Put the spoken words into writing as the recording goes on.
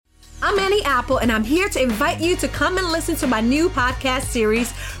I'm Annie Apple, and I'm here to invite you to come and listen to my new podcast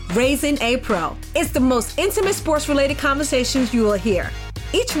series, Raising a Pro. It's the most intimate sports-related conversations you will hear.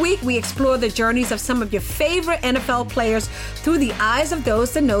 Each week, we explore the journeys of some of your favorite NFL players through the eyes of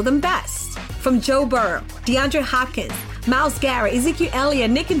those that know them best. From Joe Burrow, DeAndre Hopkins, Myles Garrett, Ezekiel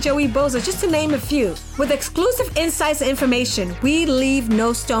Elliott, Nick and Joey Bosa, just to name a few. With exclusive insights and information, we leave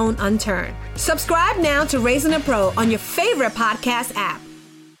no stone unturned. Subscribe now to Raising a Pro on your favorite podcast app.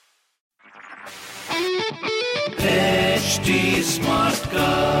 HT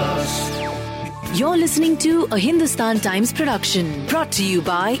Smartcast. You're listening to a Hindustan Times production brought to you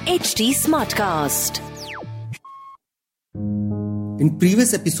by HT Smartcast. In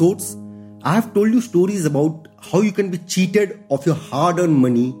previous episodes, I have told you stories about how you can be cheated of your hard-earned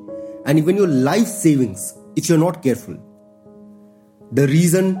money and even your life savings if you're not careful. The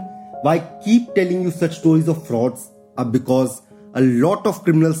reason why I keep telling you such stories of frauds are because a lot of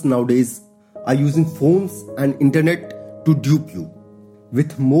criminals nowadays are using phones and internet to dupe you.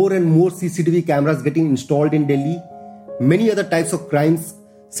 With more and more CCTV cameras getting installed in Delhi, many other types of crimes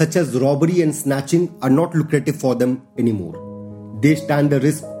such as robbery and snatching are not lucrative for them anymore. They stand the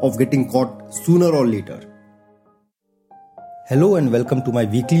risk of getting caught sooner or later. Hello and welcome to my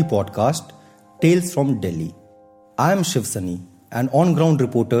weekly podcast, Tales from Delhi. I am Shiv Sani, an on-ground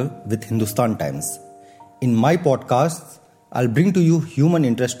reporter with Hindustan Times. In my podcasts, I'll bring to you human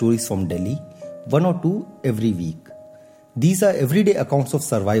interest stories from Delhi, one or two every week. These are everyday accounts of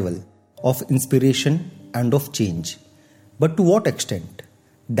survival, of inspiration and of change. But to what extent?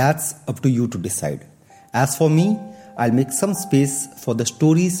 That's up to you to decide. As for me, I'll make some space for the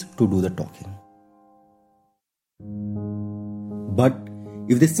stories to do the talking. But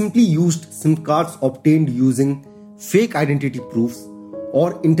if they simply used SIM cards obtained using fake identity proofs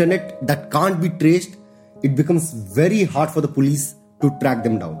or internet that can't be traced, it becomes very hard for the police to track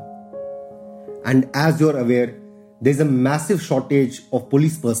them down. And as you're aware, there's a massive shortage of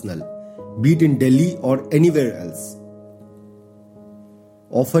police personnel, be it in Delhi or anywhere else.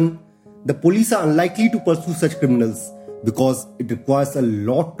 Often, the police are unlikely to pursue such criminals because it requires a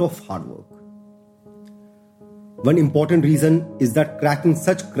lot of hard work. One important reason is that cracking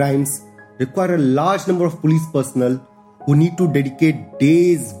such crimes require a large number of police personnel who need to dedicate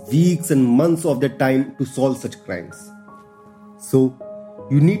days, weeks and months of their time to solve such crimes. So,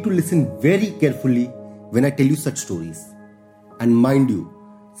 you need to listen very carefully when I tell you such stories. And mind you,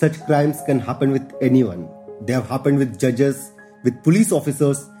 such crimes can happen with anyone. They have happened with judges, with police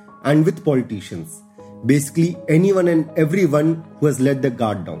officers and with politicians. Basically anyone and everyone who has let their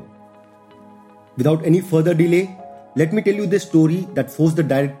guard down. Without any further delay, let me tell you this story that forced the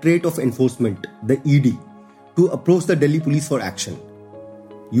Directorate of Enforcement, the ED, to approach the Delhi police for action.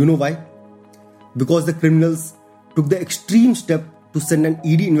 You know why? Because the criminals took the extreme step to send an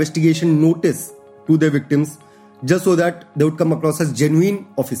ED investigation notice to their victims just so that they would come across as genuine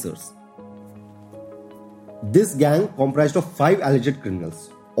officers. This gang comprised of 5 alleged criminals,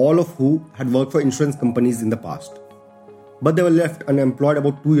 all of who had worked for insurance companies in the past. But they were left unemployed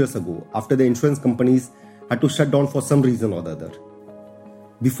about 2 years ago after the insurance companies had to shut down for some reason or the other.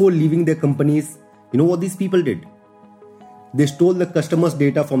 Before leaving their companies, you know what these people did? They stole the customers'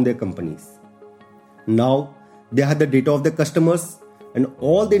 data from their companies. Now, they had the data of their customers and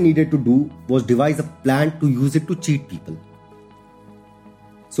all they needed to do was devise a plan to use it to cheat people.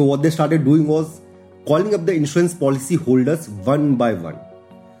 So what they started doing was calling up the insurance policy holders one by one.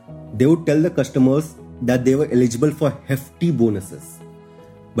 They would tell the customers that they were eligible for hefty bonuses.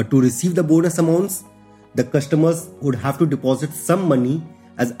 But to receive the bonus amounts, the customers would have to deposit some money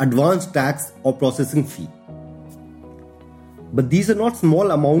as advance tax or processing fee. But these are not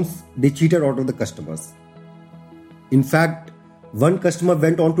small amounts they cheated out of the customers. In fact, one customer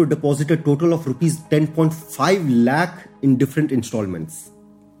went on to deposit a total of rupees 10.5 lakh in different installments.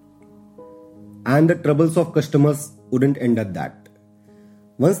 And the troubles of customers wouldn't end at that.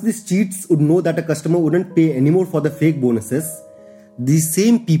 Once these cheats would know that a customer wouldn't pay anymore for the fake bonuses, these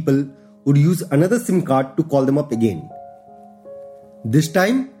same people would use another SIM card to call them up again. This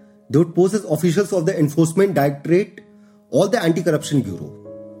time, they would pose as officials of the Enforcement Directorate or the Anti-Corruption Bureau.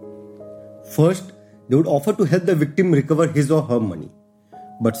 First, they would offer to help the victim recover his or her money.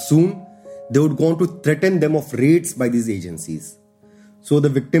 But soon, they would go on to threaten them of raids by these agencies. So the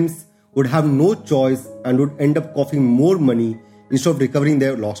victims would have no choice and would end up coughing more money instead of recovering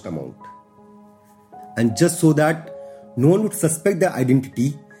their lost amount. And just so that no one would suspect their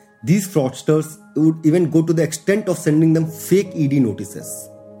identity, these fraudsters would even go to the extent of sending them fake ED notices.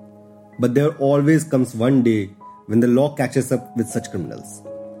 But there always comes one day when the law catches up with such criminals.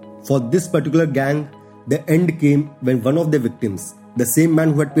 For this particular gang, the end came when one of their victims, the same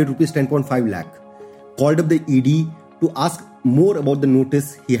man who had paid rupees 10.5 lakh, called up the ED to ask more about the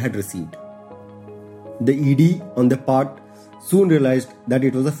notice he had received. The ED, on their part, soon realized that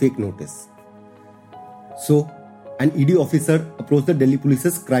it was a fake notice. So, an ED officer approached the Delhi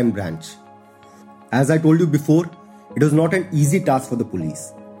Police's crime branch. As I told you before, it was not an easy task for the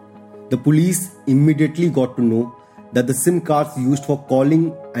police. The police immediately got to know that the SIM cards used for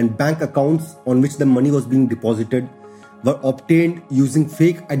calling and bank accounts on which the money was being deposited were obtained using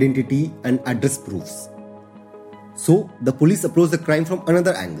fake identity and address proofs. So, the police approached the crime from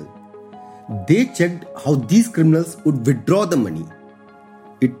another angle. They checked how these criminals would withdraw the money.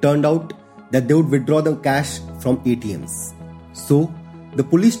 It turned out that they would withdraw the cash from ATMs. So, the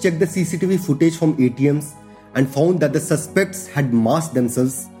police checked the CCTV footage from ATMs and found that the suspects had masked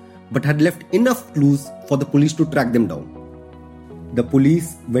themselves but had left enough clues for the police to track them down. The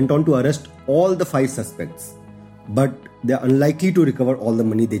police went on to arrest all the 5 suspects, but they are unlikely to recover all the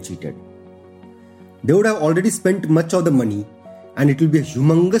money they cheated. They would have already spent much of the money, and it will be a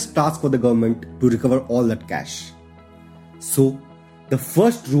humongous task for the government to recover all that cash. So, the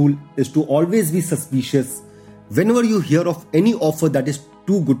first rule is to always be suspicious whenever you hear of any offer that is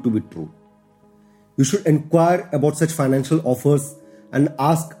too good to be true. You should inquire about such financial offers and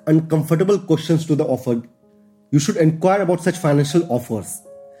ask uncomfortable questions to the offered. You should inquire about such financial offers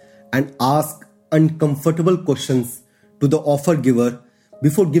and ask uncomfortable questions to the offer giver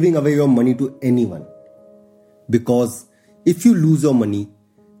before giving away your money to anyone. Because if you lose your money,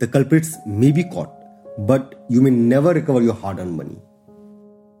 the culprits may be caught, but you may never recover your hard-earned money.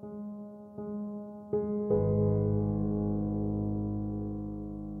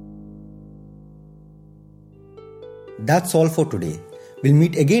 That's all for today. We'll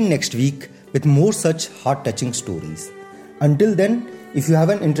meet again next week with more such heart-touching stories. Until then, if you have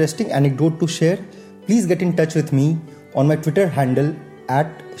an interesting anecdote to share, please get in touch with me on my Twitter handle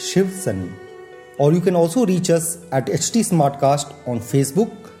 @ShivSunny. Or you can also reach us at HT Smartcast on Facebook,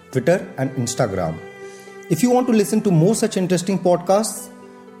 Twitter and Instagram. If you want to listen to more such interesting podcasts,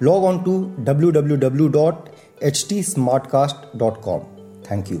 log on to www.htsmartcast.com.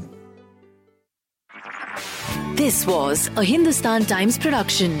 Thank you. This was a Hindustan Times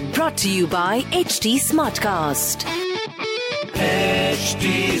production brought to you by HT Smartcast.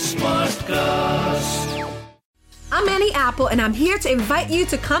 HT Smartcast. I'm Annie Apple, and I'm here to invite you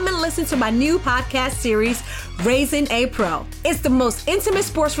to come and listen to my new podcast series, Raising a Pro. It's the most intimate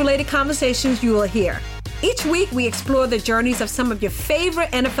sports-related conversations you will hear. Each week, we explore the journeys of some of your favorite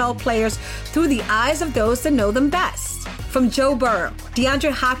NFL players through the eyes of those that know them best. From Joe Burrow,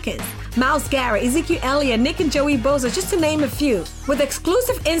 DeAndre Hopkins, Myles Garrett, Ezekiel Elliott, Nick and Joey Bosa, just to name a few. With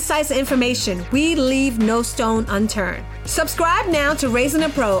exclusive insights and information, we leave no stone unturned. Subscribe now to Raising a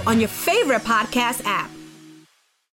Pro on your favorite podcast app.